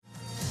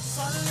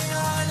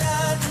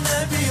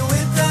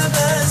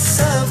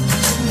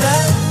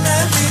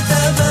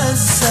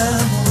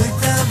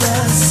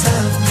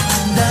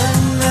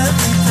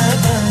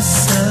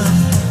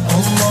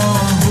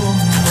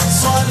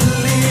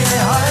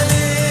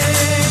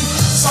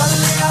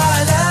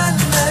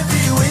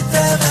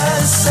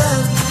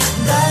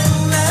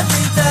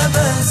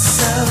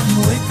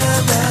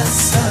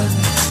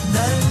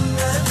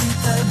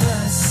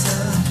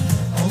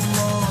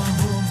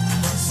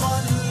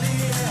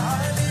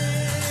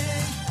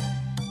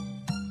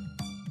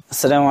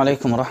السلام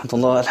عليكم ورحمة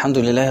الله. الحمد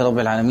لله رب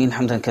العالمين،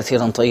 حمدا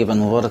كثيرا طيبا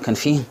مباركا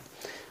فيه،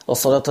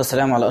 والصلاة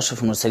والسلام على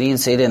أشرف المرسلين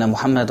سيدنا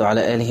محمد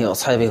وعلى آله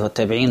وأصحابه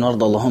والتابعين،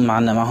 وارض اللهم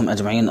عنا معهم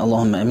أجمعين،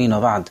 اللهم أمين.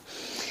 وبعد،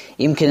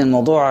 يمكن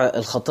الموضوع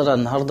الخطيرة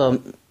النهاردة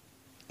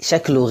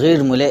شكله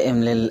غير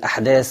ملائم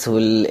للأحداث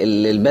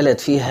والبلد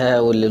فيها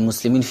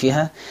والمسلمين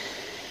فيها،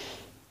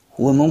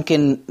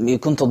 وممكن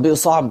يكون تطبيقه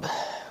صعب،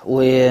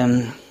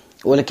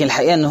 ولكن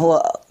الحقيقة ان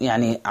هو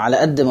يعني على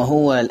قد ما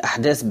هو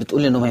الأحداث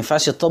بتقول انه ما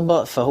ينفعش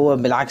يتطبق، فهو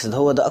بالعكس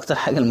ده أكتر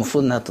حاجة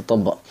المفروض انها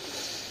تتطبق،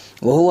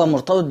 وهو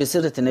مرتبط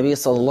بسيرة النبي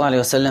صلى الله عليه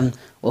وسلم،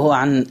 وهو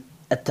عن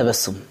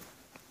التبسم.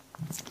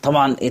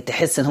 طبعا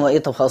تحس ان هو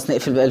طب خلاص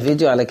نقفل بقى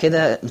الفيديو على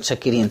كده،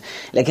 متشكرين.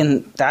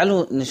 لكن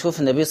تعالوا نشوف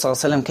النبي صلى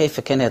الله عليه وسلم كيف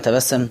كان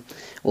يتبسم،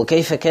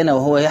 وكيف كان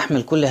وهو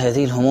يحمل كل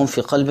هذه الهموم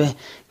في قلبه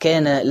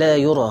كان لا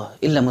يرى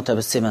إلا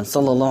متبسما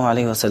صلى الله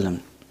عليه وسلم.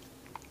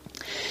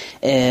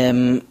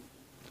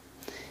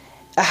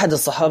 أحد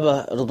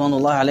الصحابة رضوان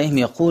الله عليهم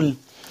يقول: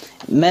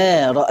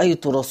 ما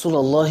رأيت رسول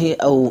الله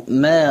أو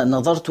ما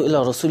نظرت إلى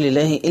رسول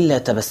الله إلا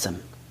تبسم،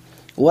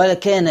 ولا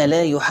كان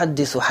لا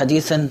يحدث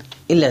حديثا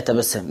إلا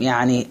تبسم.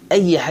 يعني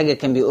أي حاجة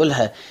كان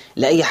بيقولها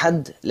لأي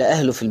حد،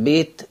 لأهله في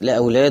البيت،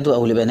 لأولاده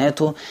أو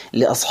لبناته،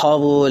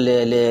 لأصحابه،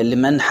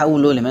 لمن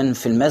حوله، لمن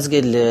في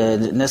المسجد،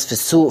 لناس في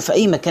السوق، في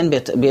أي مكان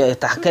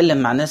بيتكلم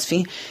مع ناس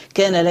فيه،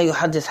 كان لا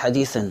يحدث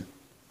حديثا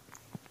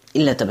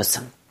إلا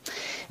تبسم.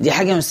 دي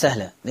حاجة مش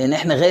سهلة، لأن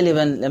احنا غالبا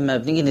لما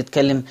بنيجي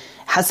نتكلم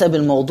حسب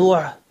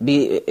الموضوع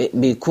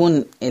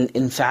بيكون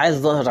الانفعال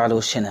ظاهر على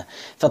وشنا.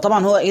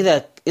 فطبعا هو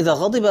إذا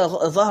غضب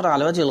ظهر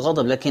على وجه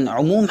الغضب، لكن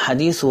عموم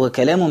حديثه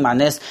وكلامه مع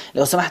الناس: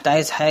 لو سمحت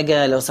عايز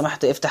حاجة، لو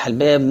سمحت افتح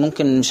الباب،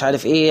 ممكن مش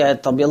عارف ايه،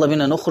 طب يلا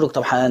بينا نخرج،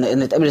 طب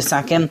نتقابل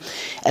الساعة كام.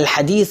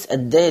 الحديث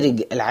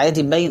الدارج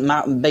العادي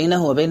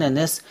بينه وبين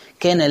الناس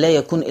كان لا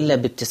يكون إلا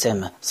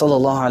بابتسامة صلى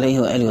الله عليه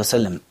وآله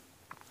وسلم.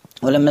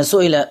 ولما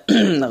سئل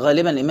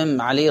غالبا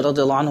الإمام علي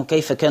رضي الله عنه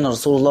كيف كان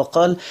رسول الله،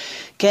 قال: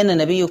 كان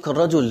نبيك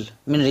الرجل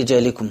من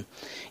رجالكم،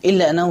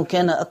 إلا أنه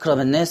كان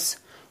أكرم الناس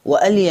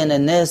وألين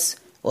الناس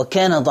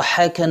وكان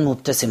ضحاكا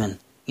مبتسما.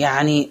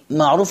 يعني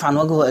معروف عن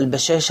وجهه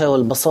البشاشة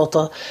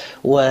والبساطة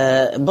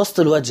وبسط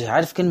الوجه.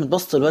 عارف كلمة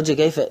بسط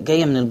الوجه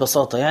جاية من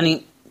البساطة،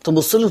 يعني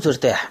تبص له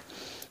ترتاح،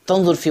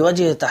 تنظر في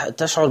وجهه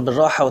تشعر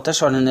بالراحة،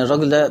 وتشعر أن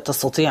الرجل ده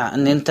تستطيع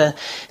أن أنت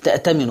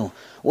تأتمنه.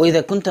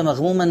 وإذا كنت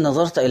مغموما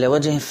نظرت إلى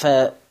وجهه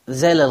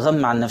فزال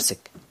الغم عن نفسك.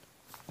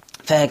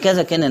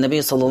 فهكذا كان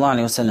النبي صلى الله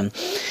عليه وسلم.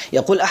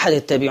 يقول أحد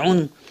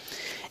التابعون: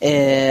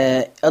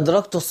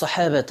 أدركت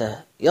الصحابة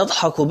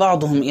يضحك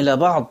بعضهم إلى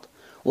بعض،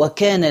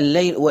 وكان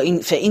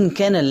الليل فإن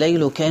كان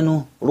الليل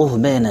كانوا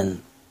رهبانا.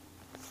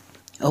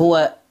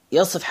 هو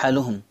يصف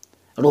حالهم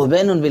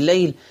رهبان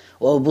بالليل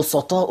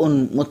وبسطاء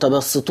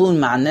متبسطون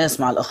مع الناس،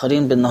 مع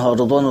الآخرين بالنهار،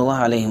 رضوان الله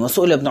عليهم.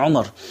 وسئل ابن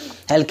عمر: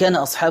 هل كان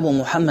أصحاب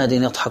محمد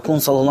يضحكون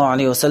صلى الله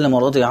عليه وسلم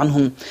ورضي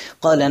عنهم؟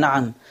 قال: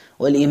 نعم،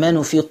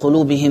 والإيمان في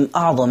قلوبهم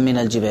أعظم من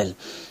الجبال.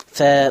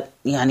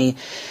 فيعني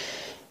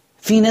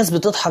في ناس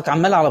بتضحك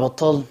عمال على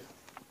بطال،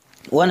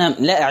 وأنا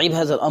لا أعيب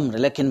هذا الأمر،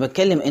 لكن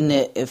بتكلم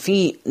إن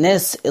في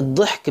ناس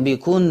الضحك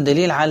بيكون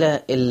دليل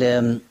على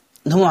إن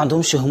هم ما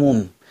عندهمش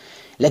هموم،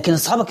 لكن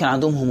الصحابة كان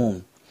عندهم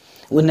هموم،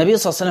 والنبي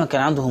صلى الله عليه وسلم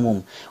كان عنده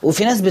هموم.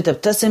 وفي ناس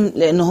بتبتسم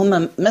لأن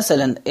هم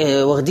مثلا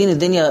واخدين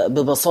الدنيا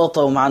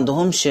ببساطة، وما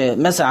عندهمش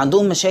مثلا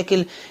عندهم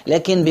مشاكل،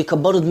 لكن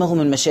بيكبروا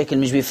دماغهم المشاكل،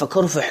 مش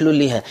بيفكروا في حلول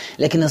ليها.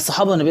 لكن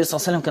الصحابة والنبي صلى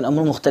الله عليه وسلم كان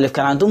أمره مختلف،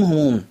 كان عندهم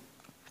هموم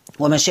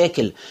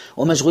ومشاكل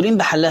ومشغولين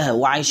بحلها،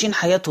 وعايشين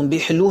حياتهم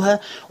بيحلوها،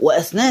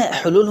 وأثناء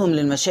حلولهم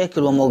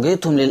للمشاكل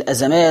ومواجهتهم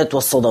للأزمات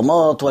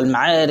والصدمات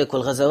والمعارك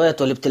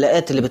والغزوات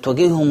والابتلاءات اللي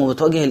بتواجههم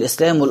وبتواجه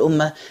الإسلام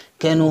والأمة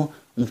كانوا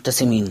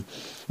مبتسمين.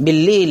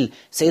 بالليل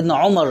سيدنا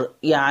عمر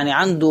يعني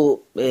عنده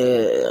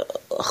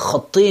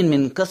خطين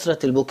من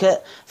كثرة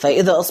البكاء،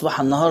 فإذا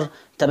أصبح النهار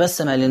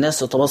تبسم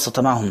للناس وتبسط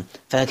معهم.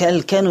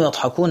 فكانوا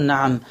يضحكون،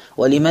 نعم،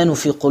 والإيمان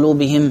في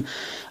قلوبهم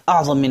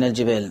أعظم من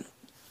الجبال.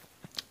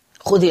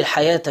 خذي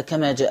الحياة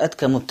كما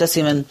جاءتك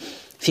مبتسما،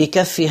 في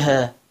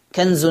كفها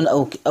كنز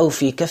أو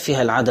في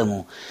كفها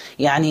العدم.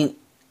 يعني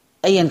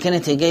أيا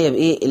كانت هي جاية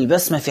بإيه،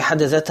 البسمة في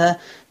حد ذاتها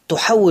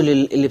تحول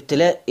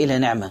الابتلاء إلى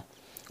نعمة،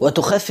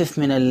 وتخفف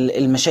من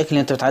المشاكل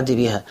اللي انت بتعدي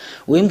بيها.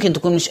 ويمكن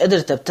تكون مش قادر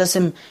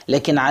تبتسم،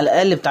 لكن على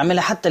الأقل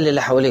بتعملها حتى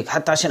اللي حواليك،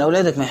 حتى عشان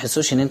أولادك ما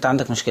يحسوش ان انت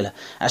عندك مشكلة،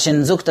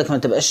 عشان زوجتك ما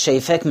تبقاش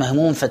شايفاك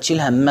مهموم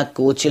فتشيل همك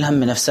وتشيل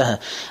هم نفسها،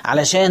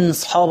 علشان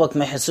صحابك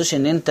ما يحسوش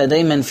ان انت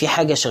دايما في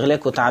حاجة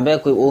شغلاك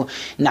وتعباك، ويبقوا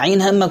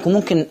ناعين همك،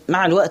 وممكن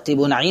مع الوقت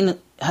يبقوا ناعين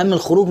هم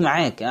الخروج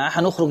معاك. يعني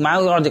هنخرج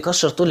معاه ويقعد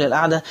يكشر طول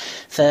القعدة.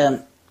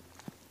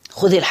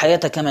 فخذي الحياة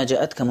كما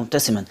جاءتك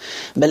مبتسما،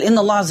 بل إن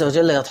الله عز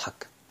وجل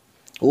يضحك.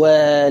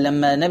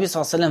 ولما النبي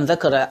صلى الله عليه وسلم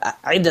ذكر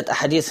عدة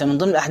أحاديث، من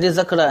ضمن الأحاديث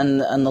ذكر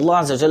أن الله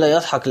عز وجل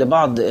يضحك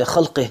لبعض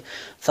خلقه،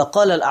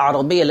 فقال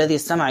الأعرابي الذي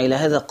استمع إلى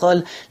هذا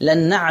قال: لن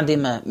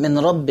نعدم من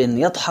رب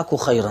يضحك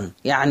خيرا.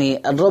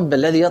 يعني الرب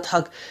الذي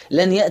يضحك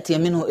لن يأتي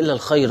منه إلا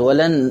الخير،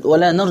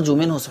 ولا نرجو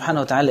منه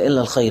سبحانه وتعالى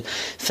إلا الخير.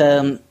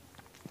 فخلي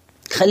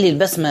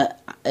البسمة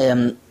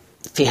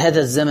في هذا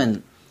الزمن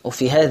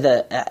وفي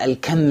هذا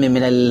الكم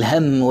من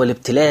الهم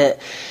والابتلاء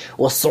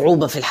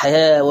والصعوبة في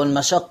الحياة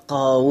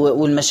والمشقة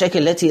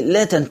والمشاكل التي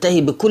لا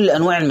تنتهي، بكل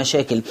أنواع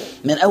المشاكل،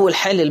 من أول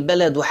حال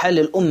البلد وحال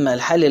الأمة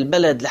لحال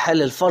البلد،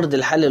 لحال الفرد،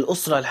 لحال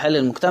الأسرة، لحال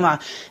المجتمع،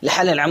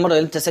 لحال العمارة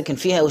اللي أنت ساكن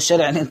فيها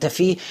والشارع اللي أنت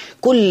فيه.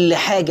 كل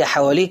حاجة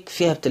حواليك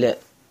فيها ابتلاء،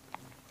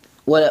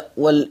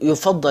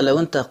 ويفضل لو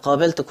أنت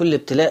قابلت كل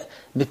ابتلاء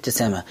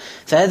بابتسامة،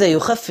 فهذا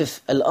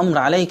يخفف الأمر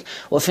عليك،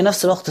 وفي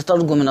نفس الوقت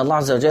ترجو من الله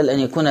عز وجل أن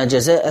يكون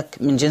جزاءك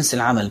من جنس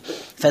العمل،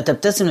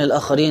 فتبتسم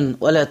للآخرين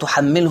ولا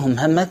تحملهم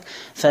همك،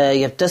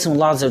 فيبتسم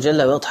الله عز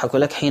وجل ويضحك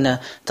لك حين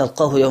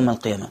تلقاه يوم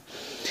القيامة.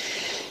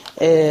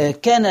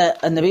 كان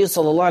النبي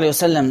صلى الله عليه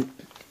وسلم،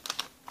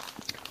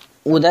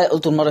 وده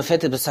قلت المرة اللي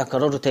فاتت بس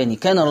هكرره تاني،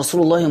 كان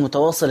رسول الله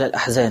متواصل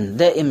الأحزان،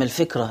 دائم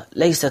الفكرة،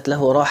 ليست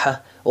له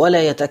راحة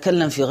ولا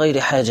يتكلم في غير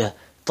حاجة،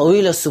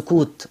 طويل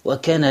السكوت،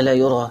 وكان لا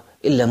يرى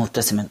إلا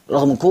مبتسما.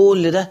 رغم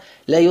كل ده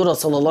لا يرى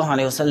صلى الله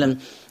عليه وسلم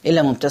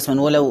إلا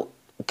مبتسما. ولو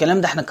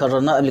الكلام ده احنا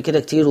كررناه قبل كده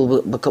كتير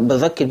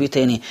وبذكر بيه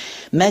تاني،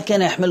 ما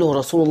كان يحمله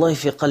رسول الله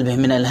في قلبه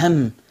من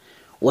الهم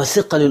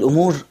وثقل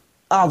الأمور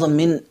أعظم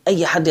من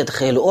أي حد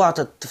يتخيله. اوعى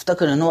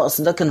تفتكر ان هو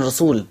أصل ده كان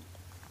رسول،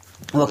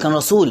 هو كان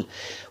رسول،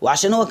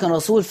 وعشان هو كان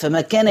رسول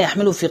فما كان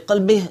يحمله في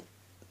قلبه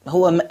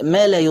هو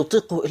ما لا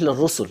يطيقه إلا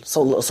الرسل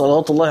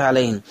صلوات الله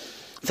عليهم.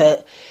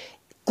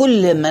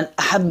 فكل من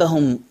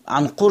أحبهم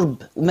عن قرب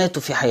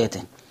ماتوا في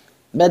حياته،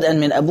 بدءا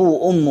من أبوه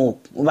وأمه،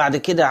 وبعد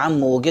كده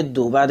عمه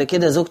وجده، وبعد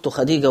كده زوجته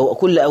خديجة،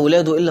 وكل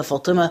أولاده إلا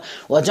فاطمة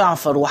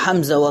وجعفر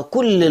وحمزة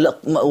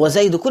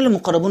وزيد، كل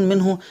مقربون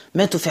منه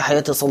ماتوا في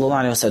حياته صلى الله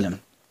عليه وسلم.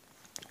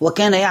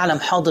 وكان يعلم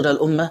حاضر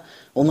الأمة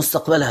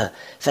ومستقبلها،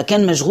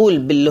 فكان مشغول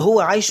باللي هو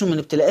عايشه من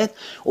ابتلاءات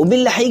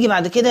وباللي هيجي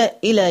بعد كده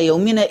إلى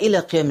يومنا إلى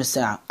قيام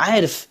الساعة.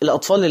 عارف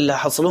الأطفال اللي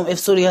حصلهم إيه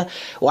في سوريا،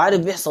 وعارف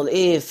بيحصل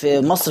إيه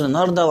في مصر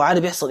النهاردة،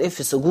 وعارف بيحصل إيه في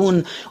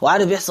السجون،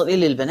 وعارف بيحصل إيه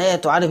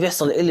للبنات، وعارف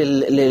بيحصل إيه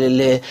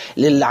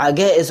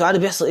للعجائز، وعارف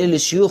بيحصل إيه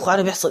للشيوخ،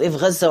 وعارف بيحصل إيه في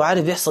غزة،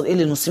 وعارف بيحصل إيه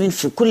للمسلمين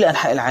في كل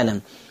أنحاء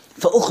العالم.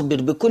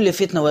 فأخبر بكل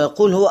فتنة،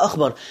 ويقول هو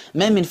أخبر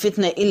ما من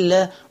فتنة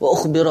إلا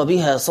وأخبر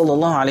بها صلى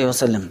الله عليه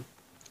وسلم،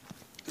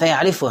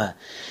 فيعرفها،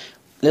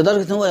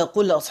 لدرجة أنه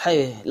يقول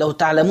لأصحابه لو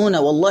تعلمون،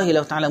 والله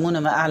لو تعلمون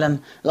ما أعلم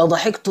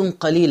لضحكتم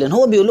قليلا.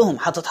 هو بيقول لهم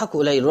هتضحكوا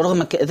قليل،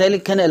 ورغم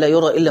ذلك كان لا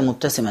يرى إلا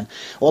مبتسما.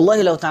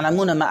 والله لو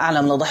تعلمون ما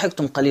أعلم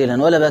لضحكتم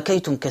قليلا ولا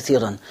بكيتم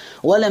كثيرا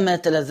ولا ما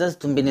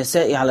تلذذتم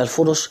بنسائي على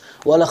الفرش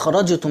ولا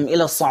خرجتم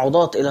إلى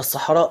الصعودات إلى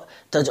الصحراء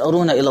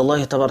تجأرون إلى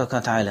الله تبارك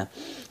وتعالى.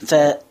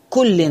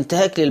 كل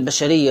انتهاك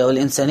للبشرية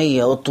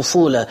والإنسانية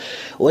والطفولة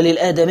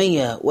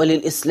وللآدمية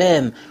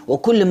وللإسلام،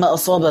 وكل ما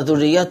أصاب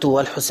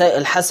ذريته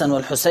الحسن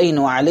والحسين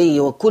وعلي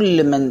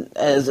وكل من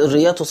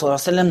ذريته صلى الله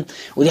عليه وسلم.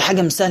 ودي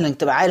حاجة مش سهلة، انك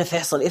تبقى عارف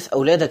هيحصل ايه في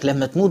أولادك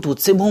لما تموت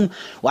وتسيبهم،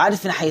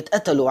 وعارف ان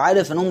هيتقتلوا،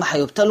 وعارف ان هم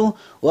هيبتلوا،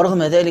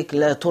 ورغم ذلك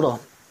لا ترى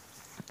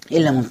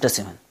إلا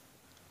مبتسما.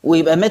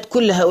 ويبقى مات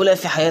كل هؤلاء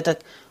في حياتك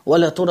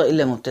ولا ترى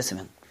إلا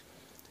مبتسما.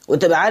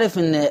 وتبقى عارف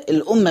ان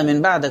الأمة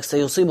من بعدك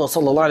سيصيبها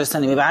صلى الله عليه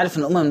وسلم، يبقى عارف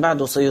ان الأمة من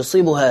بعده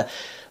سيصيبها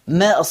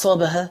ما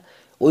أصابها،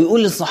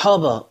 ويقول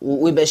للصحابة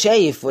ويبقى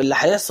شايف واللي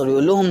هيحصل،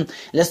 يقول لهم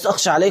لست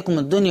أخشى عليكم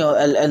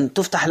الدنيا أن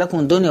تفتح لكم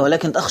الدنيا،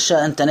 ولكن أخشى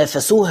أن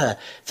تنافسوها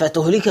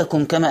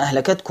فتهلككم كما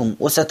أهلكتكم،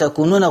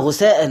 وستكونون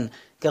غثاء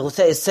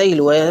كغثاء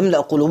السيل، ويملأ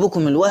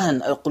قلوبكم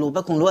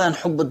الوهن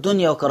حب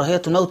الدنيا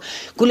وكراهية الموت.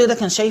 كل ده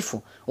كان شايفه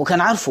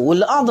وكان عارفه.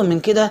 واللي أعظم من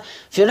كده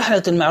في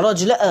رحلة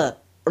المعراج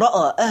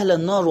رأى أهل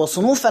النار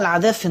وصنوف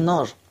العذاب في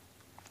النار،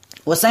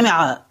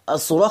 وسمع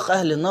الصراخ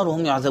أهل النار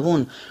وهم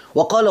يعذبون،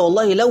 وقال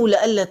والله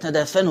لولا ألا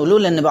تدافنوا،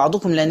 لولا أن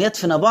بعضكم لن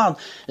يدفن بعض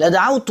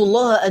لدعوت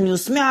الله أن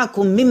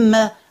يسمعكم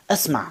مما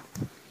أسمع.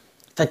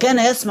 فكان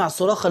يسمع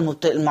صراخ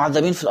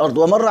المعذبين في الأرض،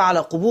 ومر على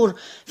قبور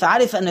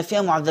فعرف أن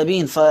فيها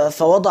معذبين،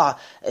 فوضع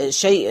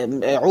شيء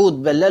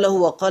عود بلله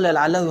وقال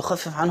لعله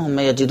يخفف عنهم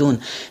ما يجدون.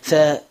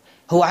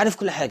 فهو عارف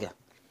كل حاجة،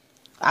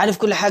 عارف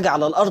كل حاجة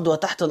على الأرض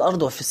وتحت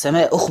الأرض وفي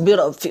السماء،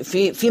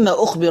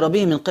 فيما أخبر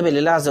به من قبل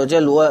الله عز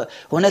وجل،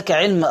 وهناك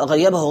علم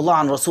غيبه الله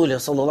عن رسوله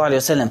صلى الله عليه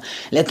وسلم،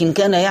 لكن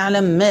كان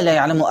يعلم ما لا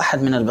يعلمه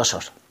أحد من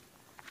البشر.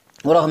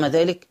 ورغم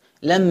ذلك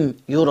لم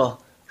يرى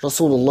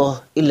رسول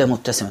الله إلا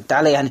مبتسما.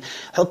 تعالى يعني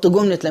حط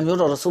جملة لم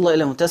يرى رسول الله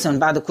إلا مبتسما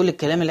بعد كل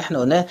الكلام اللي احنا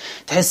قلناه،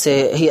 تحس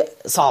هي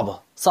صعبة،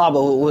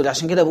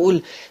 وعشان كده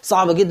بقول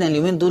صعبة جدا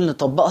اليومين دول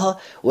نطبقها،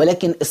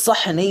 ولكن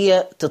الصح ان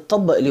هي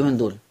تتطبق اليومين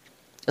دول.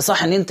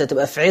 الصح ان انت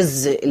تبقى في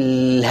عز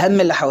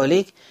الهم اللي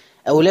حواليك،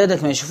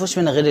 اولادك ما يشوفوش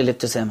منها غير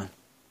الابتسامة،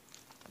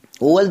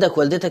 ووالدك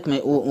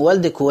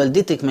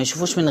ووالدتك ما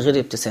يشوفوش منها غير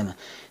الابتسامة.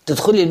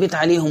 تدخلي البيت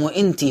عليهم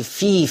وانت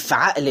في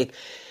عقلك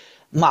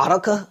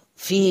معركة،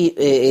 في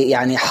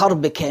يعني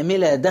حرب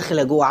كاملة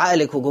داخلة جوه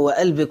عقلك وجوه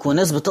قلبك،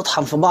 وناس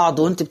بتطحن في بعض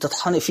وانت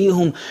بتطحني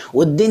فيهم،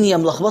 والدنيا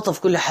ملخبطة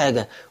في كل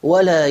حاجة،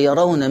 ولا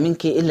يرون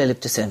منك إلا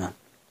الابتسامة.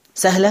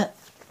 سهلة؟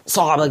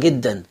 صعبة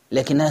جدا،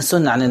 لكنها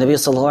سنة عن النبي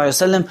صلى الله عليه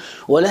وسلم،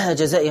 ولها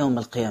جزاء يوم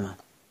القيامة.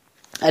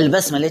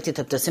 البسمة التي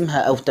تبتسمها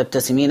أو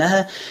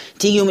تبتسمينها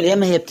تيجي يوم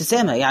القيامة هي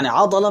ابتسامة، يعني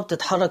عضلة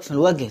بتتحرك في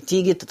الوجه،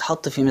 تيجي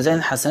تتحط في ميزان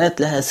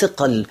الحسنات، لها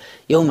ثقل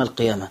يوم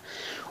القيامة.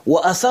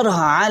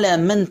 وأثرها على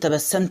من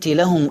تبسمت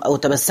لهم أو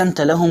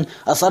تبسمت لهم،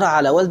 أثرها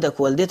على والدك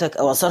ووالدتك،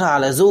 أو أثرها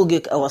على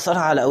زوجك، أو أثرها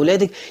على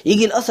أولادك،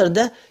 يجي الأثر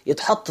ده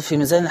يتحط في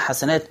ميزان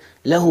الحسنات،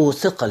 له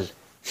ثقل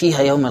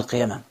فيها يوم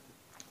القيامة.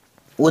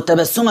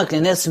 وتبسمك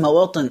للناس في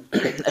مواطن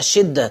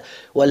الشدة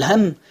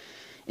والهم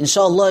إن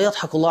شاء الله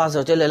يضحك الله عز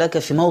وجل لك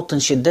في موطن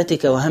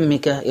شدتك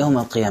وهمك يوم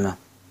القيامة.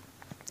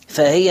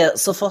 فهي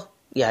صفة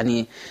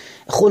يعني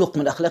خلق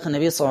من أخلاق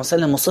النبي صلى الله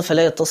عليه وسلم، وصفة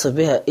لا يتصف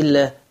بها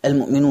إلا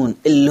المؤمنون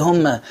اللي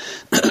هم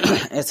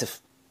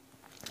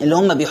اللي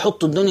هم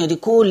بيحطوا الدنيا دي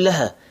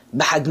كلها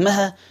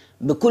بحجمها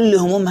بكل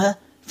همومها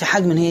في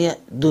حجم هي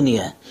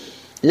دنيا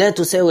لا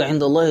تساوي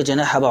عند الله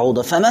جناح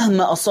بعوضة،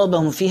 فمهما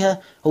أصابهم فيها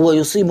هو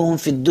يصيبهم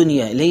في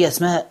الدنيا اللي هي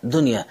اسمها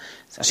دنيا.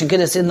 عشان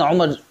كده سيدنا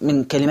عمر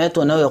من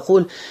كلماته أنه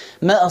يقول: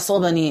 ما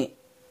أصابني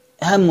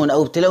هم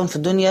أو ابتلاء في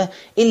الدنيا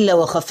إلا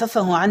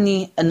وخففه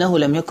عني أنه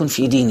لم يكن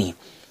في ديني.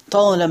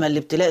 طالما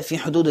الابتلاء في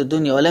حدود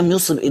الدنيا ولم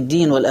يصب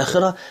الدين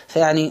والآخرة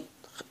فيعني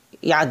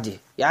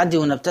يعدي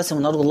ونبتسم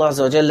ونرجو الله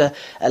عز وجل،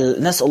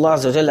 نسأل الله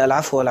عز وجل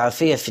العفو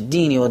والعافية في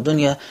الدين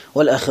والدنيا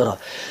والآخرة.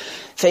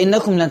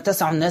 فإنكم لن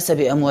تسعوا الناس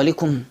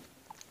بأموالكم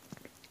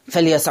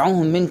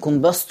فليسعوهم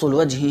منكم بسط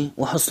الوجه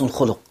وحسن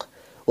الخلق،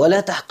 ولا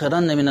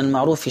تحقرن من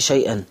المعروف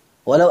شيئا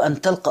ولو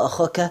أن تلقى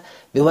أخاك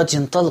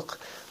بوجه طلق.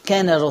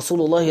 كان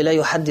رسول الله لا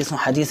يحدث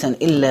حديثا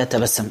إلا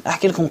تبسم.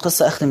 أحكي لكم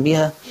قصة أختم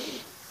بها.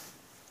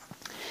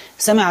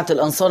 سمعت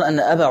الأنصار أن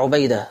أبا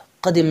عبيدة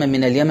قدم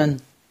من اليمن،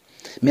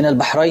 من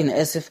البحرين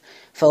آسف،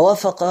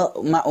 فوافق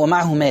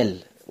ومعه مال،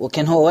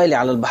 وكان هو والي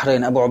على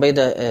البحرين أبو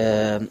عبيدة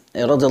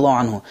رضي الله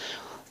عنه.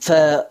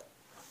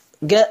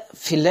 فجاء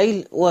في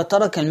الليل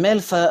وترك المال،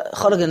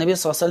 فخرج النبي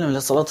صلى الله عليه وسلم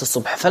لصلاة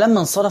الصبح. فلما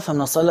انصرف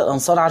من الصلاة،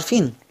 الأنصار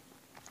عارفين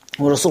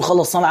والرسول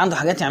خلص صلاة، عنده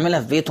حاجات يعملها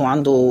في بيته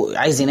وعنده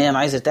عايز ينام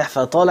عايز يرتاح،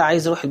 فطالع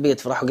عايز يروح البيت،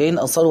 فراحوا جايين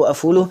الأنصار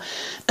وقفوا له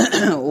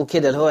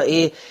وكده اللي هو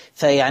إيه،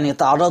 فيعني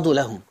تعرضوا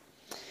له.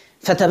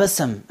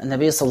 فتبسم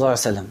النبي صلى الله عليه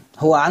وسلم،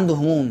 هو عنده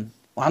هموم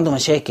وعنده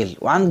مشاكل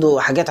وعنده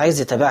حاجات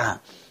عايز يتابعها،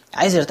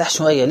 عايز يرتاح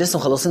شوية، لسه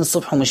مخلصين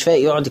الصبح ومش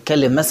فايق يقعد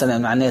يتكلم مثلا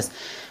مع الناس،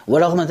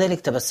 ورغم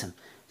ذلك تبسم.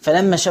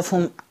 فلما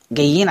شافهم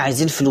جايين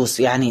عايزين فلوس،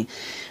 يعني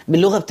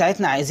باللغة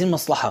بتاعتنا عايزين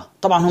مصلحة،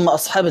 طبعا هم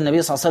أصحاب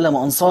النبي صلى الله عليه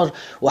وسلم وأنصار،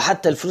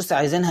 وحتى الفلوس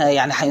عايزينها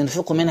يعني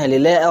هينفقوا منها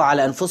لله أو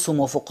على أنفسهم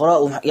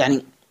وفقراء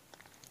يعني،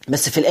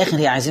 بس في الآخر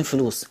هي عايزين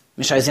فلوس،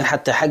 مش عايزين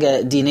حتى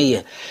حاجة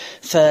دينية.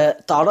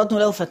 فتعرضوا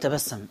له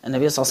فتبسم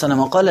النبي صلى الله عليه وسلم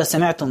وقال: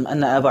 سمعتم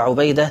أن أبا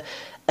عبيدة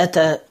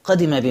أتى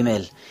قدم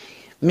بمال.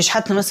 مش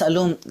حتى مثلا قال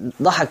لهم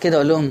ضحك كده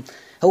وقال لهم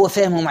هو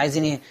فاهم هم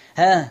عايزين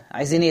ايه،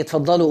 عايزين ايه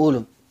اتفضلوا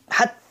قولوا،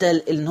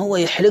 حتى ان هو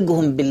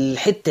يحرجهم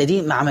بالحتة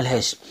دي ما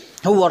عملهاش.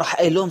 هو راح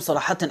قايل لهم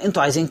صراحة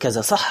انتوا عايزين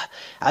كذا صح،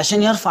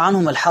 عشان يرفع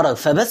عنهم الحرج.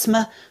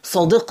 فبسمة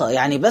صادقة،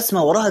 يعني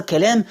بسمة وراها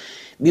كلام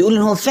بيقول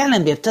ان هو فعلا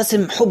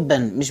بيبتسم حبا،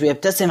 مش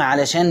بيبتسم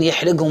علشان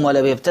يحرجهم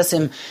ولا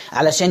بيبتسم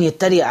علشان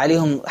يتريق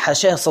عليهم،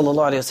 حاشاه صلى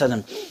الله عليه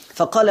وسلم.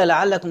 فقال: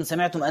 لعلكم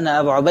سمعتم أن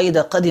أبا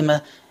عبيدة قدم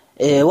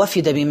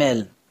وفد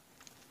بمال.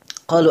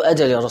 قالوا: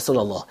 أجل يا رسول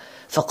الله.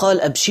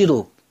 فقال: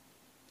 أبشروا،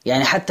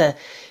 يعني حتى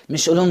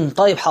مش يقول لهم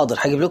طيب حاضر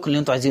هجيب لكم اللي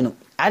انتوا عايزينه.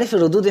 عارف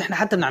الردود احنا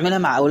حتى بنعملها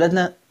مع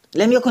أولادنا،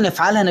 لم يكن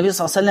يفعلها النبي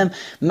صلى الله عليه وسلم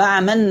مع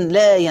من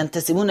لا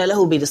ينتسبون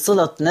له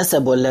بصلة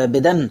نسب ولا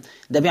بدم،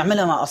 ده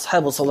بيعملها مع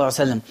أصحابه صلى الله عليه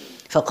وسلم.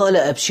 فقال: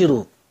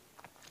 أبشروا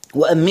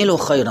وأملوا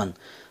خيرا،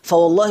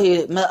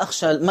 فوالله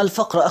ما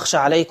الفقر أخشى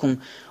عليكم،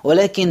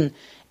 ولكن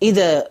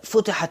إذا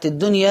فتحت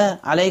الدنيا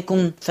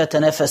عليكم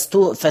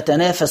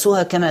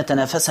فتنافسوها كما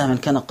تنافسها من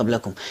كان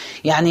قبلكم.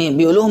 يعني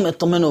بيقولهم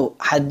اطمنوا،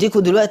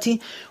 هديكوا دلوقتي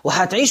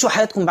وهتعيشوا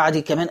حياتكم بعد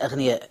كمان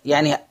أغنياء.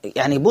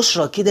 يعني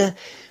بشرى كده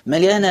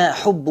مليانة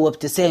حب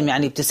وابتسام،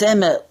 يعني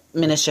ابتسامة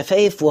من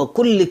الشفايف،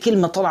 وكل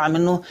كلمة طالعة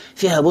منه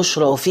فيها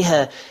بشرى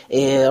وفيها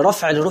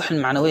رفع للروح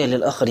المعنوية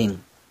للآخرين.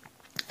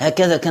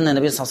 هكذا كان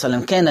النبي صلى الله عليه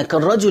وسلم، كان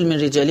كالرجل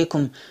من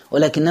رجالكم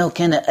ولكنه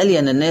كان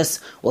ألين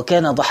الناس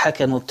وكان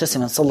ضحكا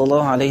مبتسما صلى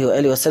الله عليه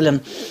وآله وسلم.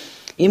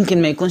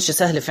 يمكن ما يكونش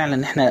سهل فعلا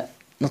ان احنا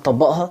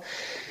نطبقها،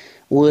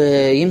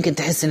 ويمكن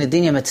تحس ان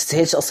الدنيا ما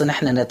تستاهلش اصلا ان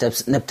احنا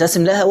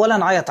نبتسم لها ولا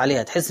نعيط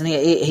عليها، تحس ان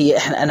هي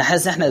انا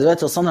حاسس ان احنا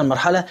دلوقتي وصلنا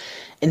لمرحلة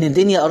ان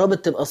الدنيا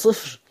قربت تبقى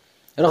صفر،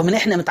 رغم ان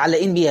احنا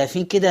متعلقين بيها،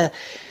 في كده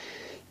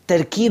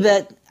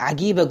تركيبة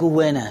عجيبة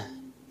جوانا،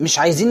 مش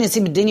عايزين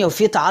نسيب الدنيا،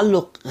 وفي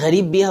تعلق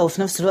غريب بيها،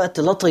 وفي نفس الوقت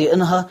لا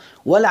طايقينها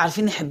ولا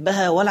عارفين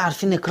نحبها ولا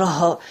عارفين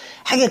نكرهها،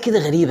 حاجة كده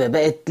غريبة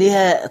بقت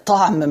ليها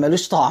طعم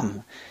ملوش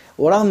طعم،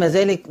 ورغم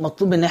ذلك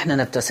مطلوب ان احنا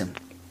نبتسم.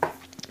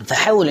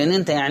 فحاول ان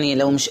انت يعني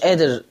لو مش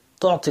قادر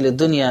تعطي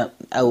للدنيا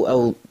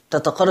او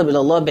تتقرب الى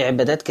الله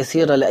بعبادات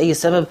كثيرة لأي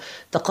سبب،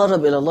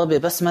 تقرب الى الله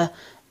ببسمة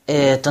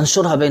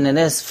تنشرها بين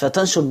الناس،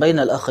 فتنشر بين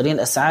الآخرين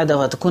السعادة،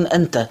 وتكون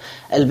أنت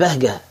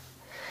البهجة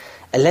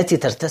التي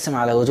ترتسم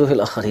على وجوه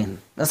الآخرين.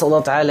 نسأل الله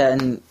تعالى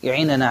أن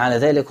يعيننا على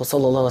ذلك،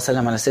 وصلى الله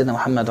وسلم على سيدنا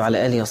محمد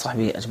وعلى آله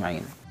وصحبه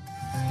أجمعين.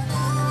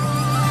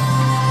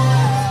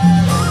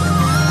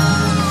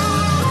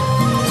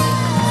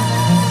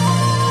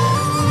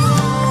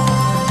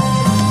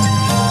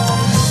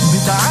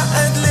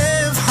 بتعقد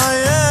ليه في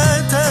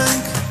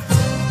حياتك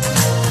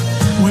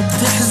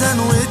وبتحزن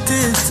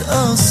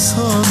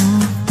وتتأثر؟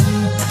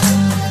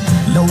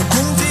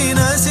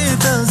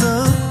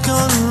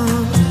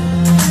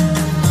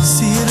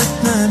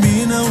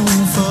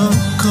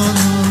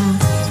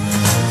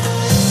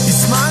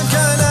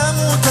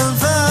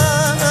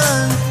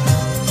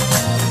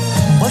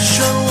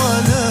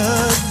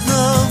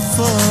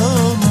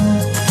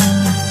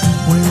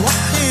 والوحدة